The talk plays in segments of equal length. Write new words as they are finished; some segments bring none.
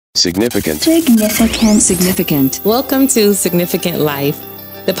Significant. Significant. Welcome to Significant Life,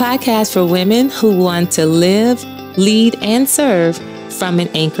 the podcast for women who want to live, lead, and serve from an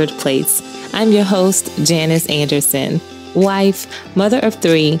anchored place. I'm your host, Janice Anderson, wife, mother of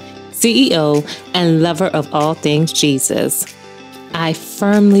three, CEO, and lover of all things Jesus. I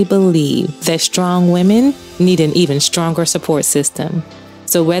firmly believe that strong women need an even stronger support system.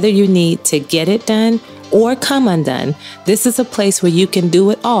 So whether you need to get it done or come undone, this is a place where you can do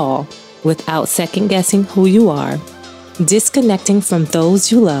it all without second guessing who you are, disconnecting from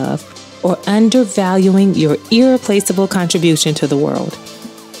those you love, or undervaluing your irreplaceable contribution to the world.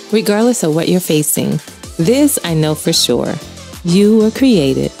 Regardless of what you're facing, this I know for sure. You were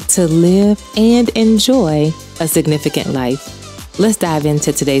created to live and enjoy a significant life. Let's dive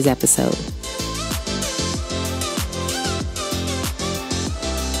into today's episode.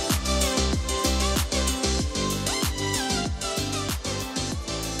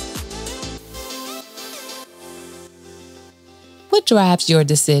 What drives your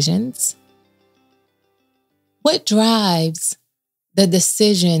decisions? What drives the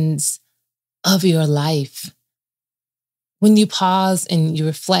decisions of your life? When you pause and you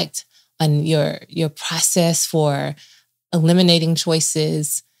reflect on your process for eliminating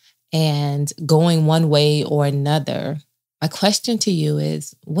choices and going one way or another, my question to you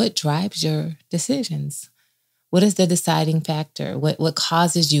is, what drives your decisions? What is the deciding factor? What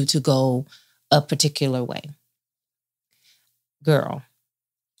causes you to go a particular way? Girl,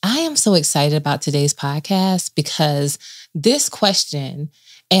 I am so excited about today's podcast because this question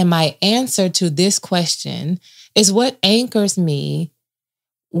and my answer to this question is what anchors me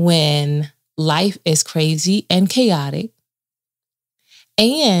when life is crazy and chaotic,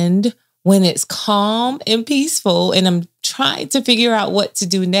 and when it's calm and peaceful and I'm trying to figure out what to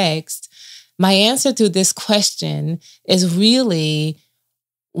do next. My answer to this question is really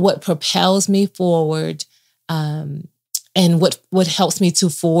what propels me forward, and what helps me to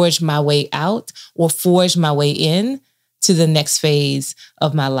forge my way out or forge my way in to the next phase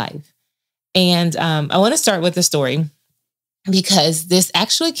of my life. And I want to start with a story because this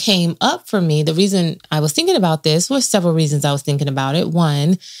actually came up for me. The reason I was thinking about this was several reasons I was thinking about it.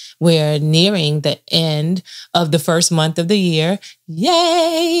 One, we're nearing the end of the first month of the year.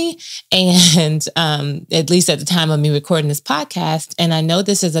 Yay! And at least at the time of me recording this podcast, and I know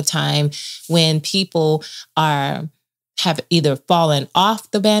this is a time when people have either fallen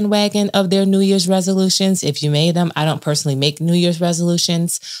off the bandwagon of their New Year's resolutions, if you made them. I don't personally make New Year's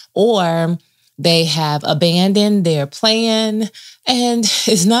resolutions, or they have abandoned their plan. And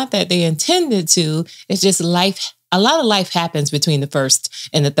it's not that they intended to, it's just life. A lot of life happens between the 1st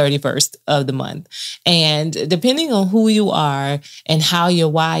and the 31st of the month. And depending on who you are and how you're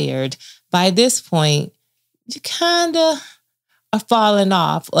wired, by this point, you kind of are falling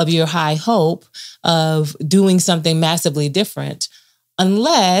off of your high hope of doing something massively different,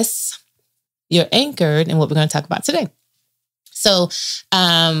 unless you're anchored in what we're going to talk about today. So,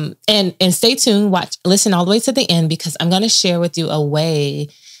 and stay tuned, listen all the way to the end, because I'm going to share with you a way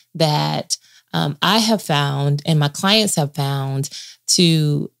that I have found and my clients have found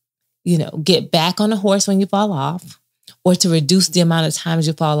to, get back on a horse when you fall off, or to reduce the amount of times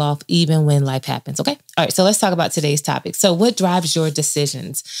you fall off even when life happens. Okay. All right. So let's talk about today's topic. So what drives your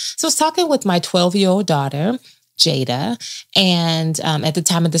decisions? So I was talking with my 12-year-old daughter, Jada. And at the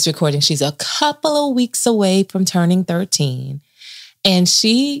time of this recording, she's a couple of weeks away from turning 13. And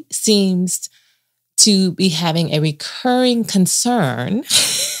she seems to be having a recurring concern,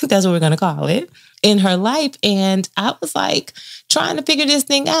 that's what we're going to call it, in her life. And I was like trying to figure this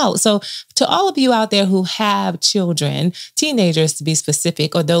thing out. So to all of you out there who have children, teenagers to be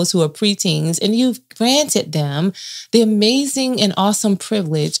specific, or those who are preteens, and you've granted them the amazing and awesome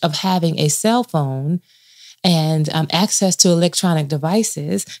privilege of having a cell phone and access to electronic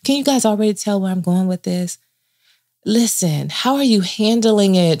devices. Can you guys already tell where I'm going with this? Listen, how are you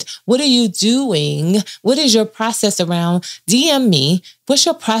handling it? What are you doing? What is your process around, DM me, what's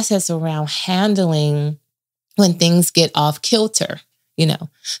your process around handling when things get off kilter?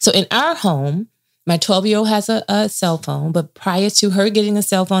 So in our home, my 12-year-old has a cell phone, but prior to her getting a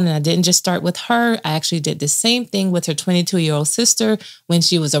cell phone, and I didn't just start with her, I actually did the same thing with her 22-year-old sister when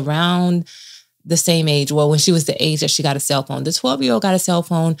she was around the same age. Well, when she was the age that she got a cell phone. The 12-year-old got a cell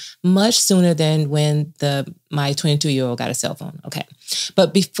phone much sooner than when my 22-year-old got a cell phone. Okay.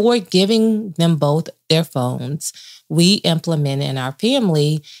 But before giving them both their phones, we implemented in our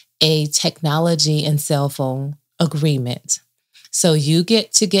family a technology and cell phone agreement. So you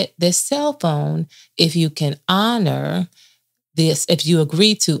get to get this cell phone if you can honor this, if you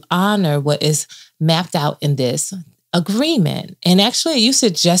agree to honor what is mapped out in this. agreement. And actually, it used to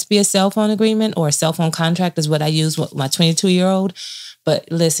just be a cell phone agreement, or a cell phone contract is what I use with my 22-year-old.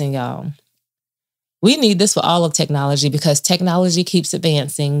 But listen, y'all, we need this for all of technology, because technology keeps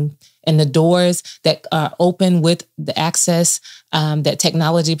advancing, and the doors that are open with the access that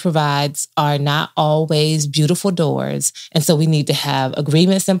technology provides are not always beautiful doors. And so we need to have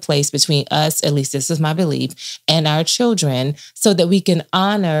agreements in place between us, at least this is my belief, and our children, so that we can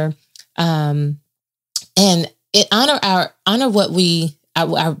honor and honor what we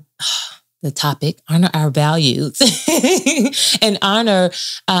our the topic, honor our values and honor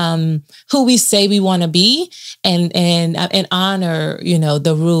who we say we want to be, and honor,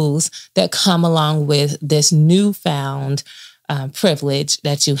 the rules that come along with this newfound privilege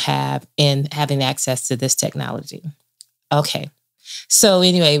that you have in having access to this technology. Okay. So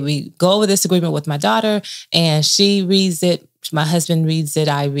anyway, we go over this agreement with my daughter, and she reads it. My husband reads it.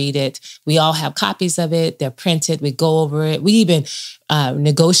 I read it. We all have copies of it. They're printed. We go over it. We even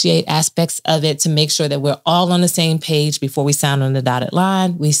negotiate aspects of it to make sure that we're all on the same page before we sign on the dotted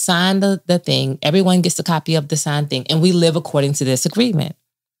line. We sign the thing. Everyone gets a copy of the signed thing, and we live according to this agreement.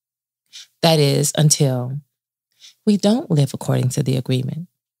 That is until we don't live according to the agreement.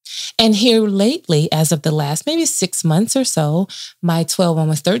 And here lately, as of the last maybe 6 months or so, my 12,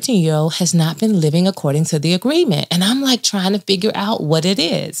 almost 13-year-old has not been living according to the agreement. And I'm like trying to figure out what it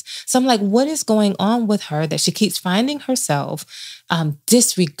is. So I'm like, what is going on with her that she keeps finding herself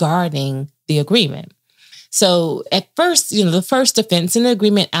disregarding the agreement? So at first, the first offense in the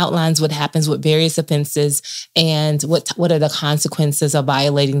agreement outlines what happens with various offenses and what are the consequences of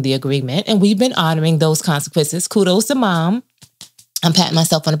violating the agreement. And we've been honoring those consequences. Kudos to Mom. I'm patting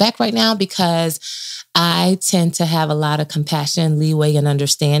myself on the back right now, because I tend to have a lot of compassion, leeway, and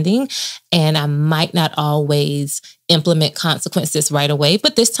understanding, and I might not always implement consequences right away,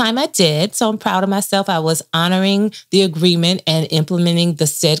 but this time I did. So I'm proud of myself. I was honoring the agreement and implementing the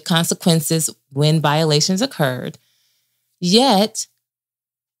said consequences when violations occurred. Yet,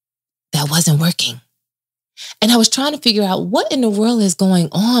 that wasn't working. And I was trying to figure out what in the world is going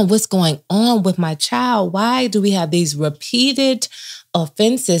on. What's going on with my child? Why do we have these repeated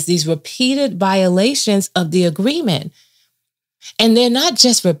offenses, these repeated violations of the agreement? And they're not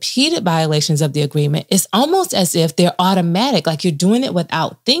just repeated violations of the agreement. It's almost as if they're automatic, like you're doing it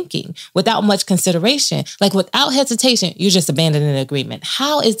without thinking, without much consideration, like without hesitation, you're just abandoning the agreement.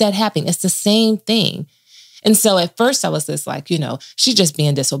 How is that happening? It's the same thing. And so at first I was just like, she's just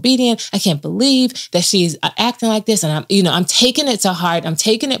being disobedient. I can't believe that she's acting like this. And I'm taking it to heart. I'm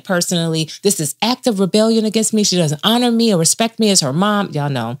taking it personally. This is active rebellion against me. She doesn't honor me or respect me as her mom. Y'all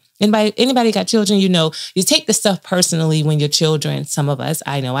know. Anybody got children, you take this stuff personally when your children, some of us,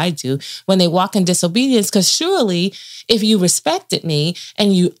 I know I do, when they walk in disobedience, because surely if you respected me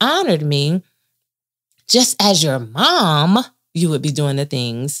and you honored me, just as your mom, you would be doing the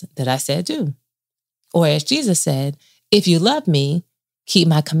things that I said do. Or as Jesus said, if you love me, keep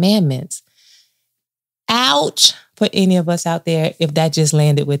my commandments. Ouch for any of us out there if that just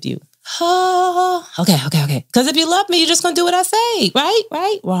landed with you. Oh, okay. Because if you love me, you're just going to do what I say,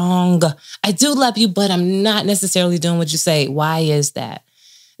 right? Wrong. I do love you, but I'm not necessarily doing what you say. Why is that?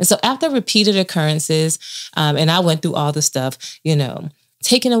 And so after repeated occurrences, and I went through all the stuff,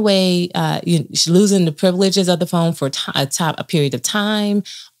 taking away, losing the privileges of the phone for a period of time,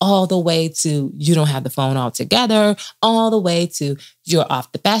 all the way to you don't have the phone altogether, all the way to you're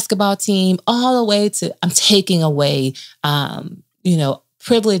off the basketball team, all the way to I'm taking away,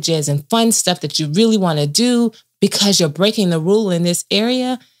 privileges and fun stuff that you really want to do because you're breaking the rule in this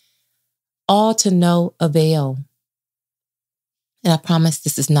area, all to no avail. And I promise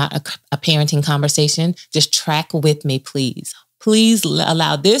this is not a parenting conversation. Just track with me, please. Please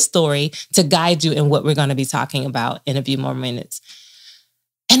allow this story to guide you in what we're going to be talking about in a few more minutes.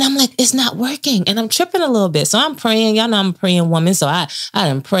 And I'm like, it's not working. And I'm tripping a little bit. So I'm praying. Y'all know I'm a praying woman. So I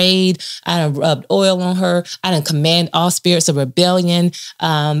done prayed. I done rubbed oil on her. I done command all spirits of rebellion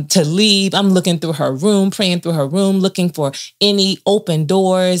to leave. I'm looking through her room, praying through her room, looking for any open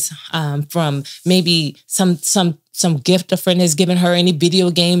doors from maybe some gift a friend has given her, any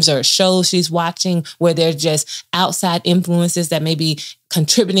video games or shows she's watching where they're just outside influences that may be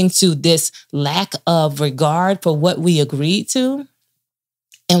contributing to this lack of regard for what we agreed to.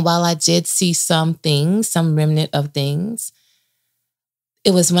 And while I did see some things, some remnant of things,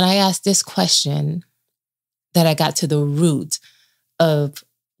 it was when I asked this question that I got to the root of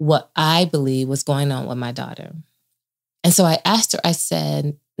what I believe was going on with my daughter. And so I asked her, I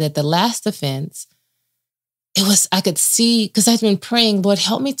said that the last offense, I could see, because I've been praying, Lord,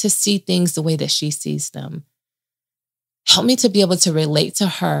 help me to see things the way that she sees them. Help me to be able to relate to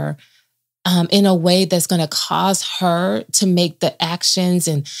her in a way that's going to cause her to make the actions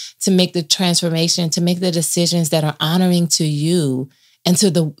and to make the transformation, to make the decisions that are honoring to you and to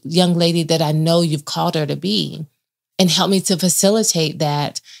the young lady that I know you've called her to be, and help me to facilitate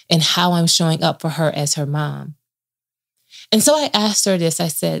that in how I'm showing up for her as her mom. And so I asked her this. I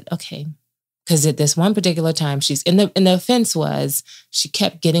said, okay, because at this one particular time, and the offense was she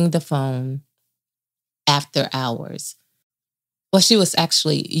kept getting the phone after hours. Well, she was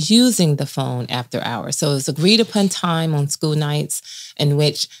actually using the phone after hours. So it was agreed upon time on school nights in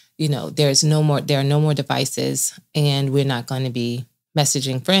which, there are no more devices, and we're not going to be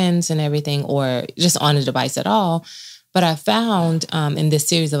messaging friends and everything or just on a device at all. But I found in this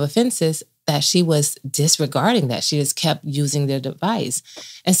series of offenses that she was disregarding that. She just kept using the device.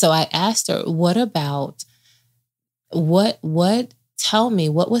 And so I asked her, tell me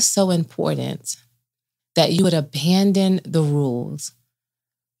what was so important that you would abandon the rules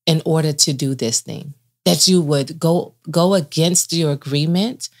in order to do this thing, that you would go against your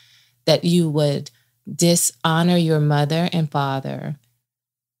agreement, that you would dishonor your mother and father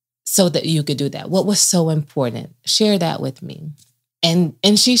so that you could do that. What was so important? Share that with me. And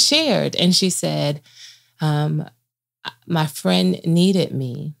she shared, and she said, my friend needed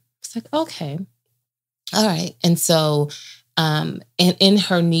me. It's like, okay, all right. And so in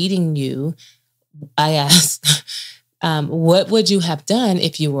her needing you, I asked, what would you have done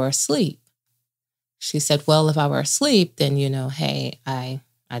if you were asleep? She said, well, if I were asleep, then, hey, I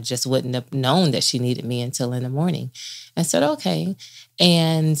just wouldn't have known that she needed me until in the morning. I said, okay.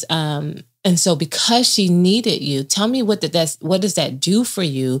 And so because she needed you, tell me what does that do for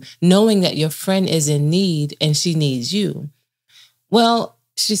you, knowing that your friend is in need and she needs you? Well,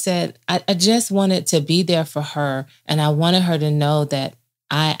 she said, I just wanted to be there for her, and I wanted her to know that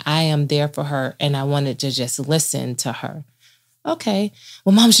I am there for her, and I wanted to just listen to her. Okay.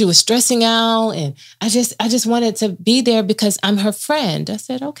 Well, Mom, she was stressing out, and I just wanted to be there because I'm her friend. I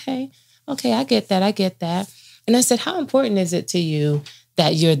said, okay, I get that. And I said, how important is it to you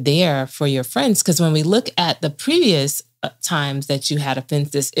that you're there for your friends? Because when we look at the previous times that you had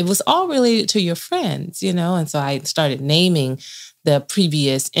offenses, it was all related to your friends, And so I started naming the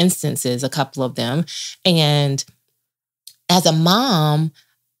previous instances, a couple of them. And as a mom,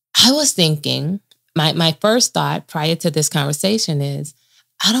 I was thinking, my first thought prior to this conversation is,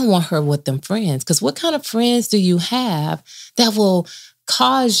 I don't want her with them friends. Because what kind of friends do you have that will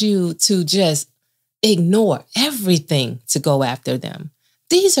cause you to just ignore everything to go after them?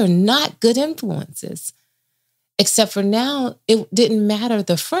 These are not good influences. Except for now, it didn't matter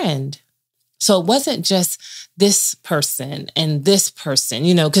the friend. So it wasn't just this person and this person,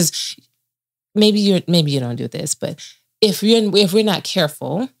 because maybe you don't do this, but if we're not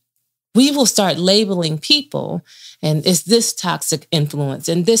careful, we will start labeling people, and it's this toxic influence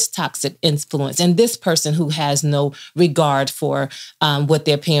and this toxic influence and this person who has no regard for what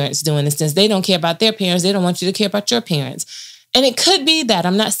their parents do. And since they don't care about their parents, they don't want you to care about your parents. And it could be that.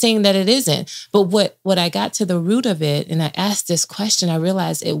 I'm not saying that it isn't. But what I got to the root of it, and I asked this question, I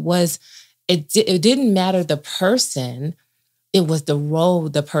realized it didn't matter the person. It was the role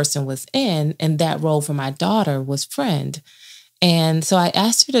the person was in. And that role for my daughter was friend. And so I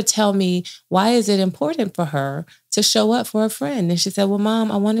asked her to tell me, why is it important for her to show up for a friend? And she said, well,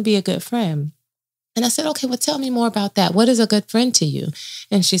 Mom, I want to be a good friend. And I said, okay, well, tell me more about that. What is a good friend to you?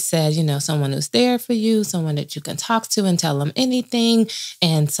 And she said, someone who's there for you, someone that you can talk to and tell them anything,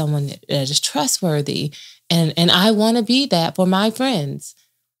 and someone that is trustworthy. And I want to be that for my friends.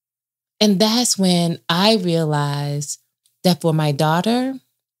 And that's when I realized that for my daughter,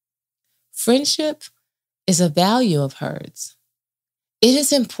 friendship is a value of hers. It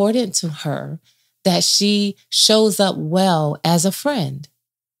is important to her that she shows up well as a friend.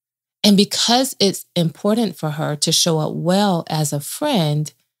 And because it's important for her to show up well as a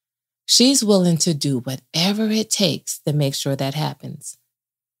friend, she's willing to do whatever it takes to make sure that happens.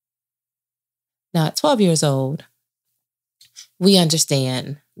 Now, at 12 years old, we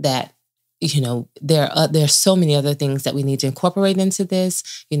understand that there's so many other things that we need to incorporate into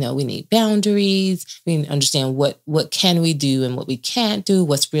this. We need boundaries. We need to understand what can we do and what we can't do,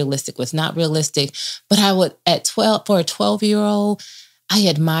 what's realistic, what's not realistic. But for a 12-year-old, I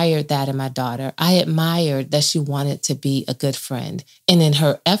admired that in my daughter. I admired that she wanted to be a good friend. And in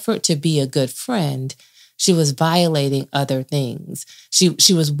her effort to be a good friend, she was violating other things.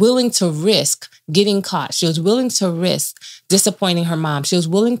 She was willing to risk getting caught. She was willing to risk disappointing her mom. She was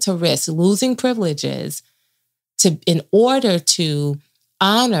willing to risk losing privileges in order to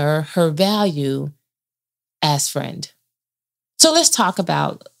honor her value as friend. So let's talk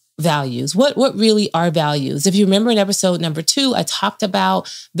about values. What really are values? If you remember in episode number 2, I talked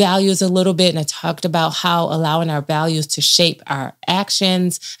about values a little bit, and I talked about how allowing our values to shape our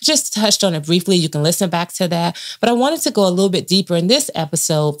actions. I just touched on it briefly. You can listen back to that. But I wanted to go a little bit deeper in this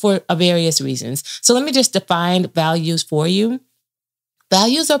episode for various reasons. So let me just define values for you.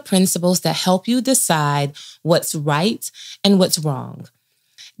 Values are principles that help you decide what's right and what's wrong.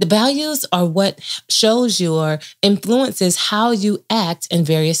 The values are what shows you or influences how you act in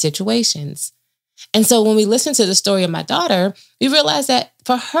various situations. And so when we listen to the story of my daughter, we realize that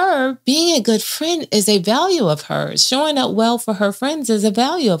for her, being a good friend is a value of hers. Showing up well for her friends is a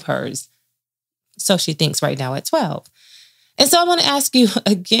value of hers. So she thinks right now at 12. And so I want to ask you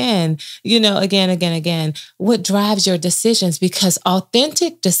again, again, what drives your decisions? Because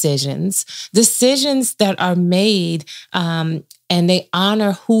authentic decisions that are made, and they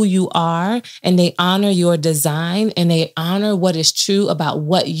honor who you are, and they honor your design, and they honor what is true about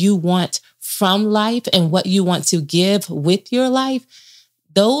what you want from life and what you want to give with your life.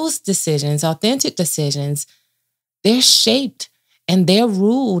 Those decisions, authentic decisions, they're shaped and they're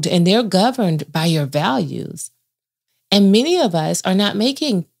ruled and they're governed by your values. And many of us are not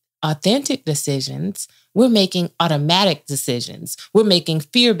making authentic decisions. We're making automatic decisions. We're making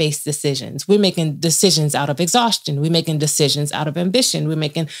fear-based decisions. We're making decisions out of exhaustion. We're making decisions out of ambition. We're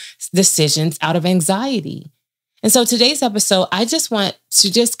making decisions out of anxiety. And so today's episode, I just want to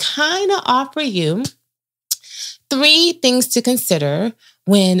just kind of offer you 3 things to consider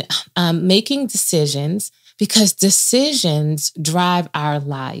when making decisions, because decisions drive our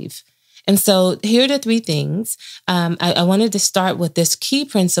life. And so here are the 3 things. I wanted to start with this key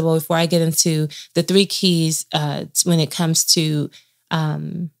principle before I get into the 3 keys when it comes to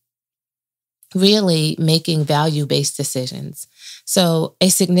really making value-based decisions. So a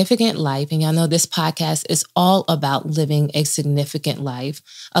significant life, and y'all know this podcast is all about living a significant life,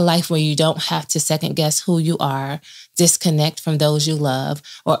 a life where you don't have to second guess who you are, disconnect from those you love,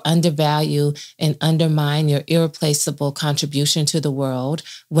 or undervalue and undermine your irreplaceable contribution to the world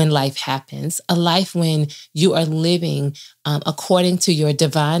when life happens. A life when you are living according to your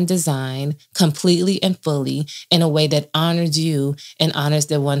divine design, completely and fully, in a way that honors you and honors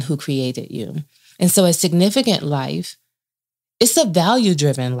the one who created you. And so a significant life, it's a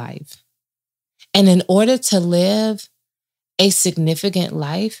value-driven life. And in order to live a significant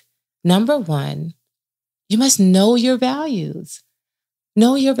life, number 1, you must know your values.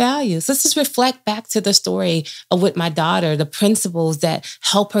 Know your values. Let's just reflect back to the story with my daughter, the principles that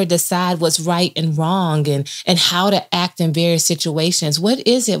help her decide what's right and wrong and how to act in various situations. What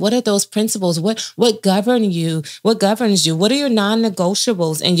is it? What are those principles? What governs you? What are your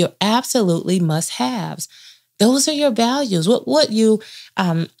non-negotiables and your absolutely must-haves? Those are your values. What you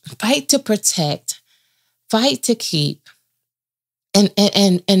fight to protect, fight to keep,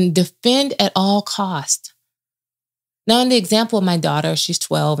 and defend at all costs. Now, in the example of my daughter, she's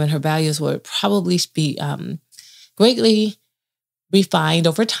 12, and her values would probably be greatly refined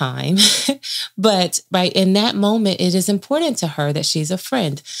over time. But right in that moment, it is important to her that she's a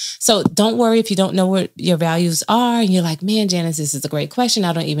friend. So don't worry if you don't know what your values are and you're like, man, Janice, this is a great question.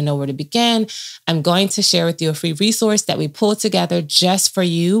 I don't even know where to begin. I'm going to share with you a free resource that we pulled together just for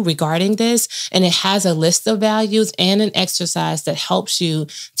you regarding this. And it has a list of values and an exercise that helps you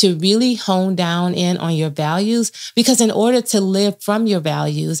to really hone down in on your values. Because in order to live from your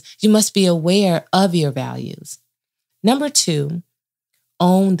values, you must be aware of your values. Number 2,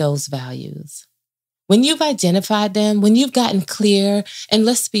 own those values. When you've identified them, when you've gotten clear, and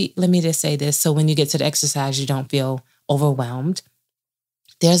let me just say this, so when you get to the exercise, you don't feel overwhelmed.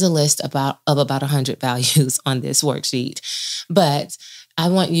 There's a list of about 100 values on this worksheet, but I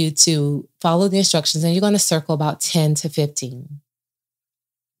want you to follow the instructions, and you're going to circle about 10 to 15.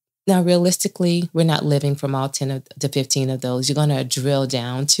 Now, realistically, we're not living from all 10 to 15 of those. You're going to drill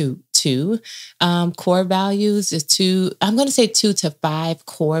down to 2 core values. I'm going to say 2 to 5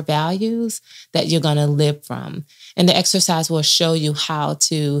 core values that you're going to live from. And the exercise will show you how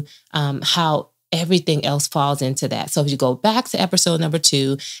everything else falls into that. So if you go back to episode number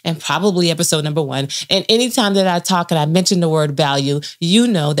 2 and probably episode number 1, and anytime that I talk and I mention the word value, you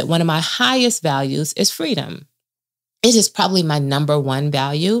know that one of my highest values is freedom. It is probably my number 1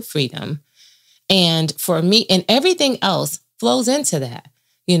 value, freedom. And for me, and everything else flows into that.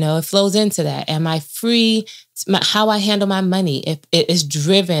 It flows into that. Am I free? How I handle my money, if it is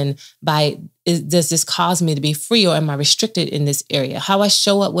driven by, does this cause me to be free, or am I restricted in this area? How I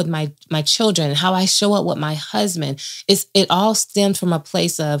show up with my children, how I show up with my husband, it all stems from a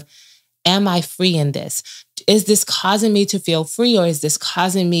place of, am I free in this? Is this causing me to feel free, or is this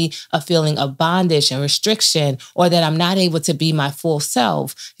causing me a feeling of bondage and restriction, or that I'm not able to be my full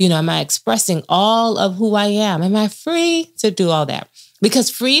self? Am I expressing all of who I am? Am I free to do all that?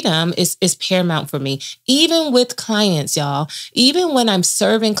 Because freedom is paramount for me, even with clients, y'all. Even when I'm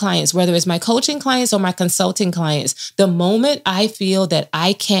serving clients, whether it's my coaching clients or my consulting clients, the moment I feel that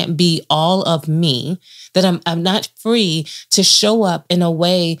I can't be all of me, that I'm not free to show up in a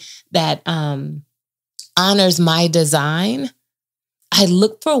way that honors my design, I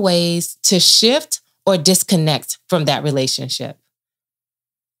look for ways to shift or disconnect from that relationship.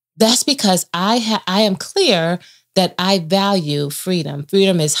 That's because I am clear that I value freedom.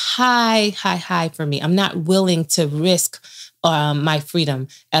 Freedom is high, high, high for me. I'm not willing to risk my freedom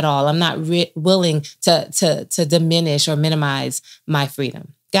at all. I'm not willing to diminish or minimize my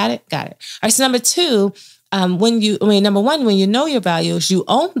freedom. Got it? Got it. All right. So number two, number one, when you know your values, you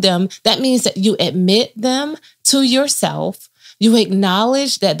own them. That means that you admit them to yourself. You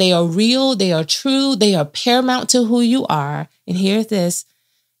acknowledge that they are real, they are true, they are paramount to who you are. And here's this,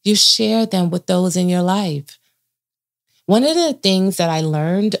 you share them with those in your life. One of the things that I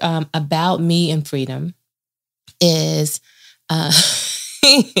learned about me and freedom is,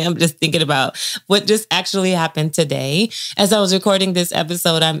 I'm just thinking about what just actually happened today. As I was recording this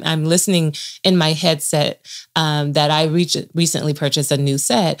episode, I'm listening in my headset that I recently purchased a new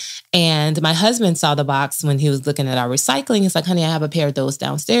set. And my husband saw the box when he was looking at our recycling. He's like, honey, I have a pair of those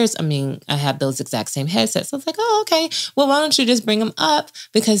downstairs. I have those exact same headsets. So I was like, oh, okay. Well, why don't you just bring them up?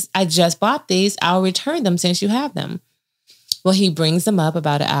 Because I just bought these. I'll return them since you have them. Well, he brings them up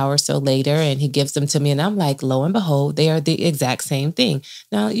about an hour or so later and he gives them to me. And I'm like, lo and behold, they are the exact same thing.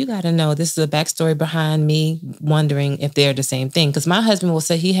 Now, you got to know this is a backstory behind me wondering if they're the same thing. Because my husband will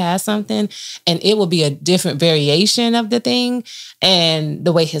say he has something and it will be a different variation of the thing. And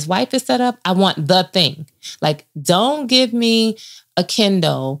the way his wife is set up, I want the thing. Like, don't give me a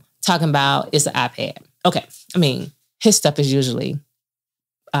Kindle talking about it's an iPad. Okay. His stuff is usually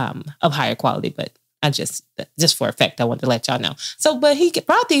of higher quality, but I just for effect, I wanted to let y'all know. So, but he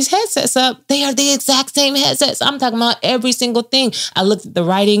brought these headsets up. They are the exact same headsets. I'm talking about every single thing. I looked at the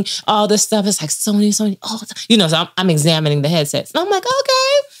writing, all this stuff. It's like Sony. So I'm examining the headsets. And I'm like,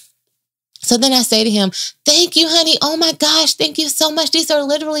 okay. So then I say to him, thank you, honey. Oh my gosh, thank you so much. These are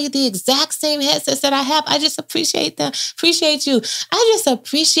literally the exact same headsets that I have. I just appreciate them. Appreciate you. I just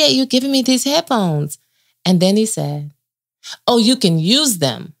appreciate you giving me these headphones. And then he said, oh, you can use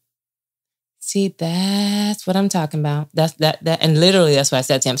them. See, that's what I'm talking about. And literally that's what I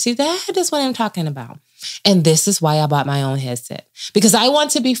said to him. See, that is what I'm talking about. And this is why I bought my own headset. Because I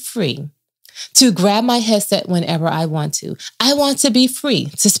want to be free to grab my headset whenever I want to. I want to be free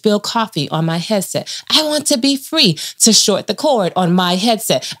to spill coffee on my headset. I want to be free to short the cord on my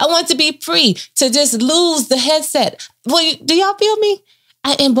headset. I want to be free to just lose the headset. Well, do y'all feel me?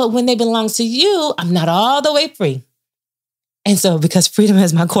 But when they belong to you, I'm not all the way free. And so because freedom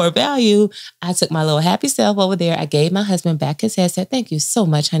is my core value, I took my little happy self over there. I gave my husband back his headset. Thank you so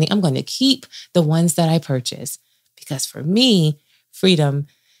much, honey. I'm going to keep the ones that I purchased because for me, freedom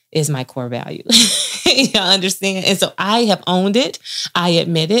is my core value. Y'all understand? And so I have owned it. I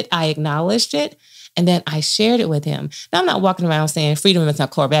admit it. I acknowledged it. And then I shared it with him. Now, I'm not walking around saying freedom is my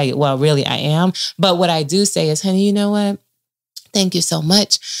core value. Well, really, I am. But what I do say is, honey, you know what? Thank you so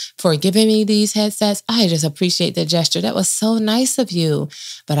much for giving me these headsets. I just appreciate the gesture. That was so nice of you.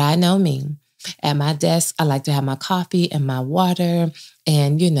 But I know me. At my desk, I like to have my coffee and my water.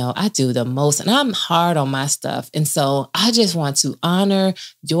 And, I do the most. And I'm hard on my stuff. And so I just want to honor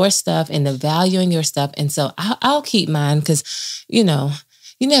your stuff and the value in your stuff. And so I'll keep mine because, you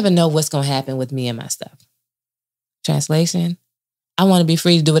never know what's going to happen with me and my stuff. Translation, I want to be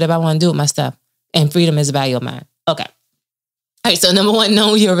free to do whatever I want to do with my stuff. And freedom is a value of mine. Okay. All right, so number one,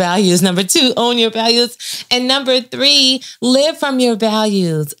 know your values. Number two, own your values. And number three, live from your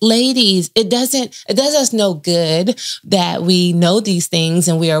values. Ladies, it does us no good that we know these things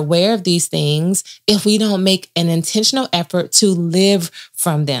and we are aware of these things if we don't make an intentional effort to live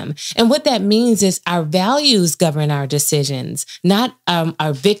from them. And what that means is our values govern our decisions, not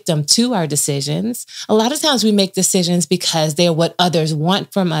our victim to our decisions. A lot of times we make decisions because they're what others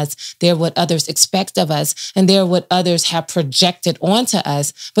want from us. They're what others expect of us. And they're what others have projected onto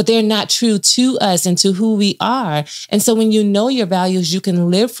us, but they're not true to us and to who we are. And so when you know your values, you can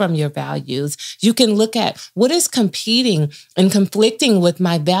live from your values. You can look at what is competing and conflicting with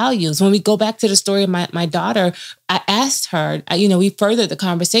my values. When we go back to the story of my daughter, I asked her, we furthered the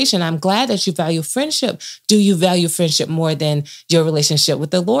conversation. I'm glad that you value friendship. Do you value friendship more than your relationship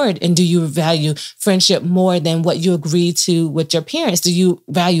with the Lord? And do you value friendship more than what you agreed to with your parents? Do you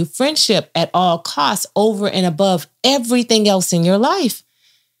value friendship at all costs over and above everything else in your life?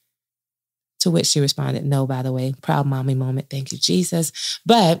 To which she responded, no, by the way. Proud mommy moment. Thank you, Jesus.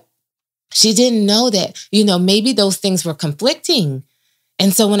 But she didn't know that, maybe those things were conflicting.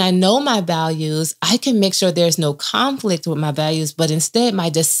 And so when I know my values, I can make sure there's no conflict with my values, but instead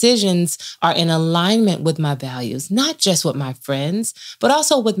my decisions are in alignment with my values, not just with my friends, but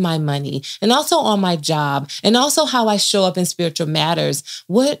also with my money and also on my job and also how I show up in spiritual matters.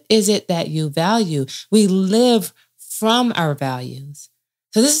 What is it that you value? We live from our values.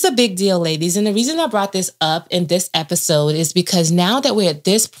 So this is a big deal, ladies. And the reason I brought this up in this episode is because now that we're at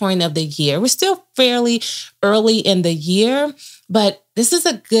this point of the year, we're still fairly early in the year, but this is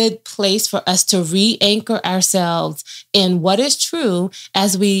a good place for us to re-anchor ourselves in what is true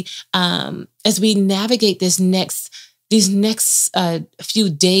as we navigate these next few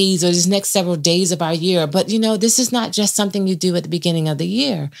days or these next several days of our year. But this is not just something you do at the beginning of the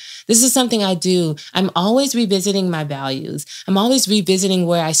year. This is something I do. I'm always revisiting my values. I'm always revisiting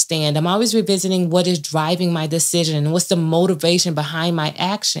where I stand. I'm always revisiting what is driving my decision and what's the motivation behind my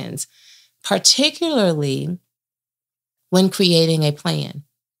actions, particularly when creating a plan.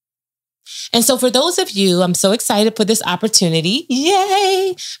 And so for those of you, I'm so excited for this opportunity.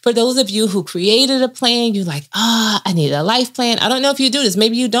 Yay! For those of you who created a plan, you're like, I need a life plan. I don't know if you do this.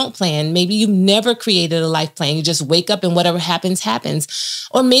 Maybe you don't plan. Maybe you've never created a life plan. You just wake up and whatever happens, happens.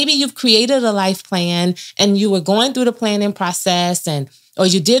 Or maybe you've created a life plan and you were going through the planning process or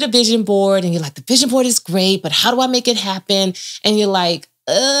you did a vision board and you're like, the vision board is great, but how do I make it happen? And you're like,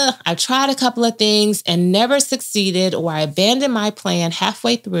 I tried a couple of things and never succeeded, or I abandoned my plan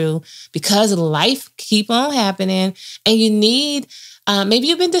halfway through because life keep on happening. And you need, maybe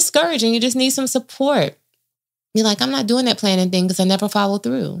you've been discouraged and you just need some support. You're like, I'm not doing that planning thing because I never followed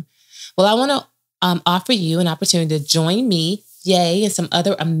through. Well, I want to offer you an opportunity to join me, and some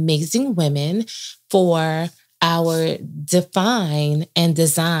other amazing women for our Define and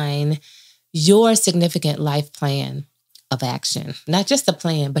Design Your Significant Life Plan of Action. Not just a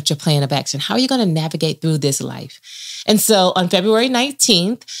plan, but your plan of action. How are you going to navigate through this life? And so on February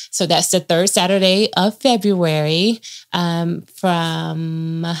 19th, so that's the third Saturday of February,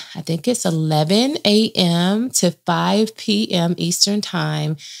 from I think it's 11 a.m. to 5 p.m. Eastern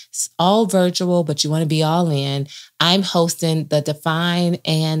Time. It's all virtual, but you want to be all in. I'm hosting the Define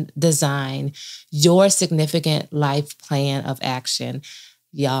and Design Your Significant Life Plan of Action.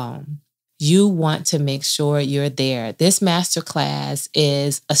 Y'all, you want to make sure you're there. This masterclass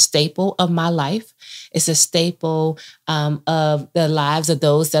is a staple of my life. It's a staple of the lives of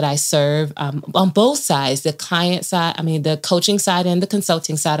those that I serve on both sides, the client side, the coaching side and the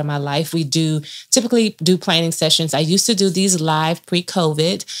consulting side of my life. We typically do planning sessions. I used to do these live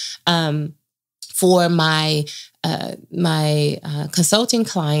pre-COVID for my consulting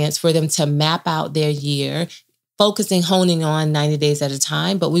clients, for them to map out their year, honing on 90 days at a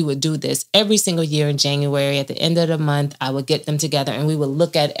time. But we would do this every single year in January. At the end of the month, I would get them together and we would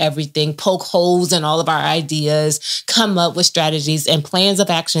look at everything, poke holes in all of our ideas, come up with strategies and plans of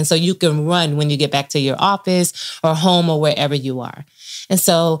action so you can run when you get back to your office or home or wherever you are. And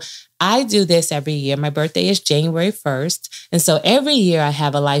so I do this every year. My birthday is January 1st. And so every year I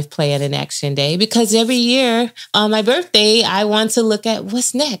have a life plan and action day, because every year on my birthday, I want to look at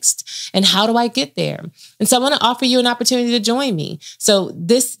what's next and how do I get there? And so I want to offer you an opportunity to join me. So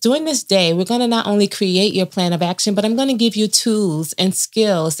during this day, we're going to not only create your plan of action, but I'm going to give you tools and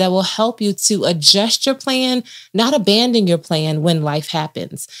skills that will help you to adjust your plan, not abandon your plan when life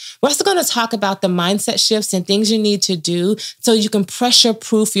happens. We're also going to talk about the mindset shifts and things you need to do so you can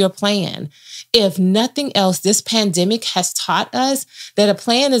pressure-proof your plan. If nothing else, this pandemic has taught us that a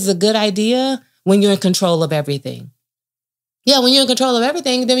plan is a good idea when you're in control of everything. Yeah, when you're in control of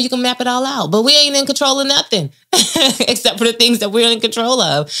everything, then you can map it all out. But we ain't in control of nothing except for the things that we're in control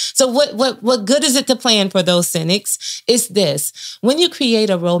of. So what good is it to plan for those cynics? It's this. When you create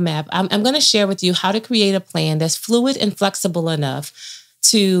a roadmap, I'm going to share with you how to create a plan that's fluid and flexible enough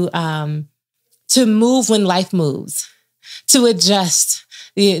to move when life moves, to adjust,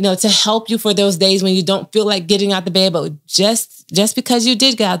 to help you for those days when you don't feel like getting out the bed, but just because you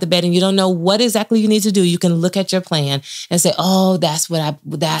did get out the bed and you don't know what exactly you need to do, you can look at your plan and say, oh, that's what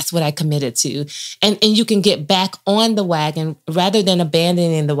I committed to. And you can get back on the wagon rather than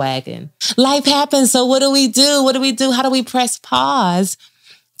abandoning the wagon. Life happens. So what do we do? How do we press pause,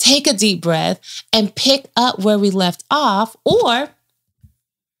 take a deep breath and pick up where we left off, or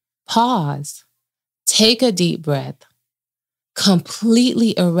pause? take a deep breath,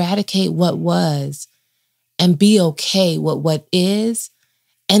 completely eradicate what was, and be okay with what is.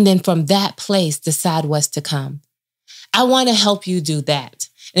 And then from that place, decide what's to come. I want to help you do that.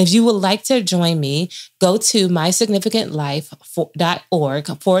 And if you would like to join me, go to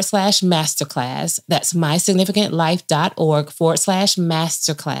mysignificantlife.org/masterclass. That's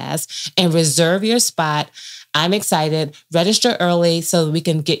mysignificantlife.org/masterclass and reserve your spot. I'm excited. Register early so we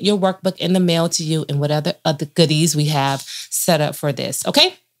can get your workbook in the mail to you and what other goodies we have set up for this.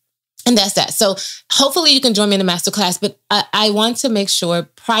 Okay? And that's that. So hopefully you can join me in the masterclass, but I want to make sure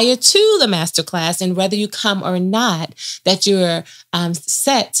prior to the masterclass, and whether you come or not, that you're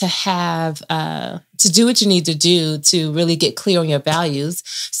set to have to do what you need to do to really get clear on your values.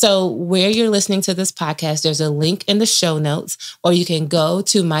 So where you're listening to this podcast, there's a link in the show notes, or you can go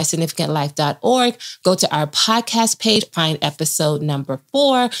to mysignificantlife.org, go to our podcast page, find episode number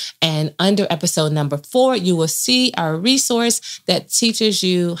 4, and under episode number 4, you will see our resource that teaches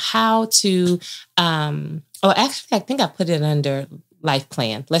you how to, actually, I think I put it under life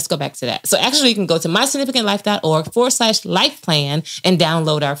plan. Let's go back to that. So actually you can go to mysignificantlife.org/life plan and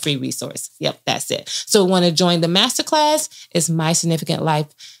download our free resource. Yep, that's it. So want to join the masterclass is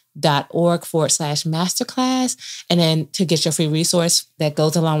mysignificantlife.org/masterclass. And then to get your free resource that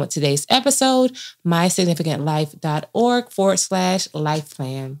goes along with today's episode, mysignificantlife.org/life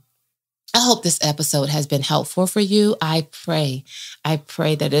plan. I hope this episode has been helpful for you. I pray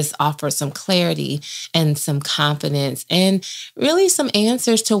that this offers some clarity and some confidence and really some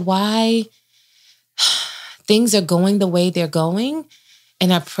answers to why things are going the way they're going.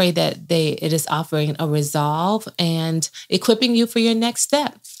 And I pray that it is offering a resolve and equipping you for your next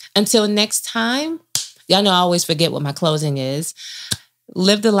step. Until next time, y'all know I always forget what my closing is.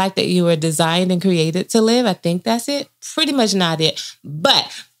 Live the life that you were designed and created to live. I think that's it. Pretty much not it. But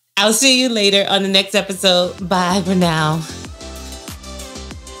I'll see you later on the next episode. Bye for now.